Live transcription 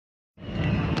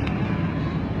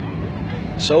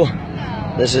So,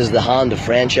 this is the Hand of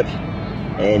Friendship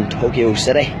in Tokyo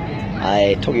City.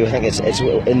 Tokyo, I think it's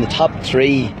in the top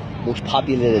 3 most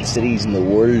populated cities in the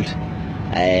world.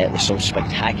 There's some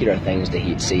spectacular things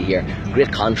to see here.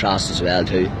 Great contrast as well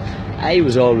too. I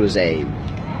was always told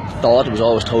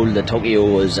that Tokyo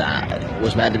was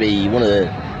meant to be one of the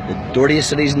dirtiest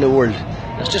cities in the world.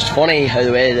 It's just funny how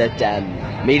the way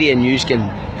that media and news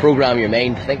can program your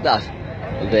mind to think that.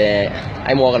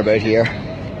 I'm walking about here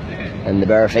in the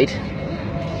bare feet.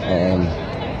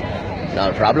 Not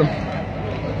a problem.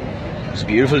 It's a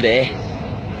beautiful day,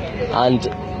 and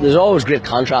there's always great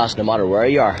contrast no matter where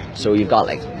you are. So you've got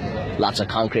like lots of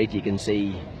concrete, you can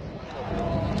see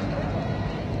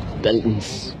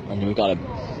buildings, and we've got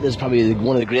this is probably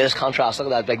one of the greatest contrasts. Look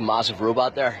at that big massive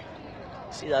robot there.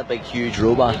 See that big huge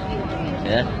robot?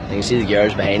 Yeah, you can see the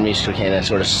girls behind me kind of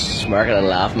sort of smirking and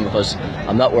laughing because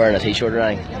I'm not wearing a t-shirt or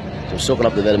anything, so I'm soaking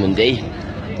up the vitamin D,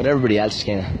 but everybody else is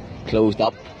kind of closed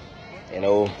up, you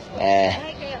know,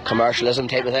 commercialism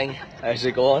type of thing. How's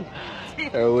it going?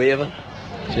 They're waving,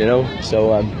 you know.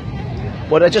 So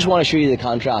but I just want to show you the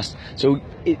contrast. So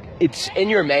it's in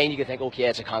your mind, you can think, okay,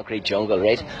 it's a concrete jungle,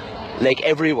 right? Like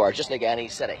everywhere, just like any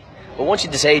city. But once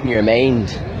you decide in your mind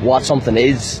what something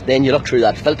is, then you look through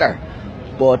that filter.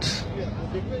 But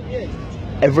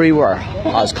everywhere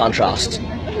has contrast.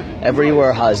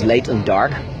 Everywhere has light and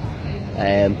dark.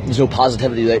 There's no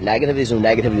positivity without negativity. There's no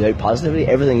negativity without positivity.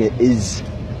 Everything is.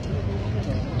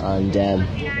 And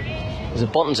there's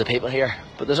abundance of people here,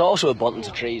 but there's also abundance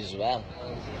of trees as well.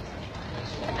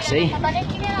 See?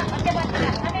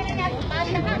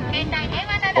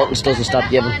 Abundance doesn't stop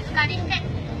giving.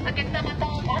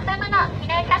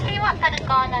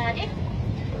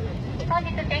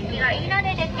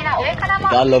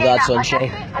 Gotta love that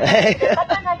sunshine.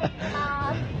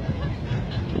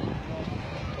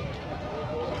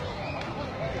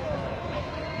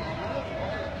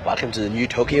 Welcome to the new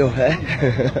Tokyo, eh?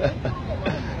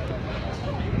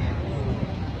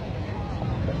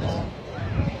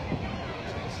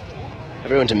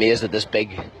 Everyone's amazed at this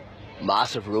big,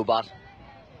 massive robot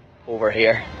over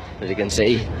here. As you can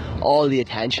see, all the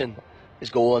attention is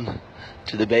going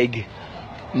to the big,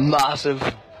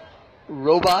 massive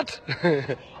robot.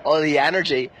 All the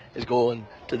energy is going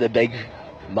to the big,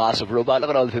 massive robot.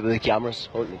 Look at all the people with the cameras,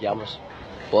 holding the cameras.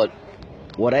 But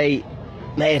what my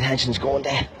attention is going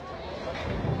to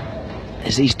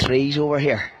is these trees over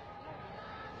here,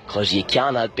 because you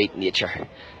cannot beat nature.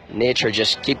 Nature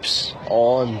just keeps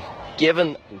on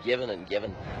giving and giving and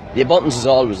giving. The abundance is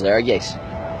always there, guys.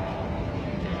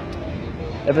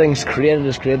 Everything's created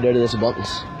out of this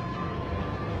abundance.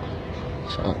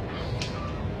 So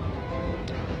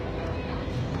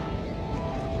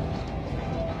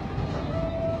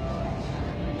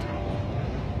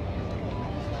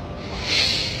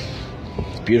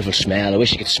beautiful smell. I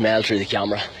wish you could smell through the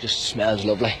camera. It just smells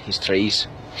lovely, these trees.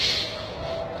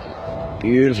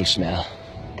 Beautiful smell.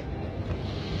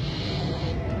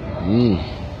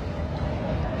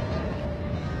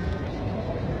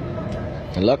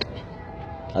 And look,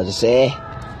 as I say,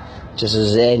 just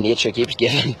as I say, nature keeps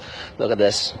giving. Look at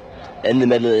this. In the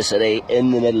middle of the city,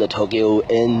 in the middle of Tokyo,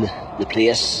 in the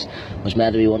place was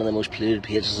meant to be one of the most polluted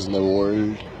places in the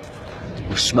world,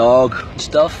 with smog and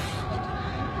stuff.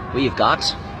 We've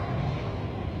got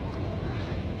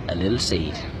a little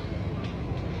seed.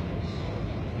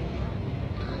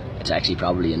 It's actually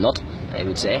probably a nut, I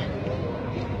would say.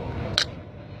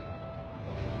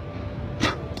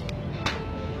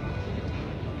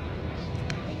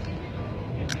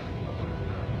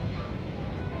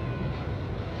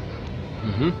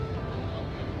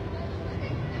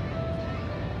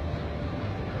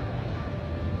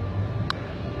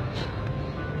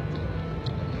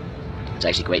 It's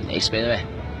actually quite nice, by the way.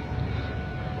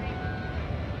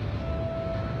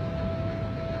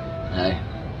 Now,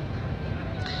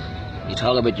 you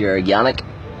talk about your organic.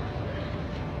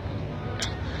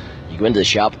 You go into the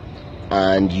shop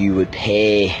and you would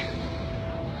pay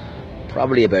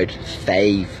probably about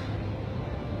 €5,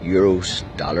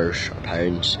 dollars or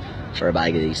pounds for a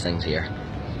bag of these things here.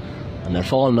 And they're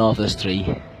falling off this tree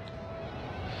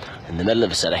in the middle of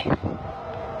a city.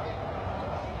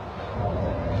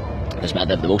 It's meant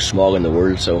to have the most smog in the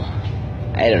world, so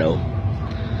I don't know.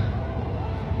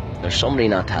 There's somebody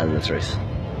not telling the truth.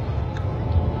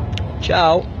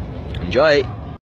 Ciao. Enjoy.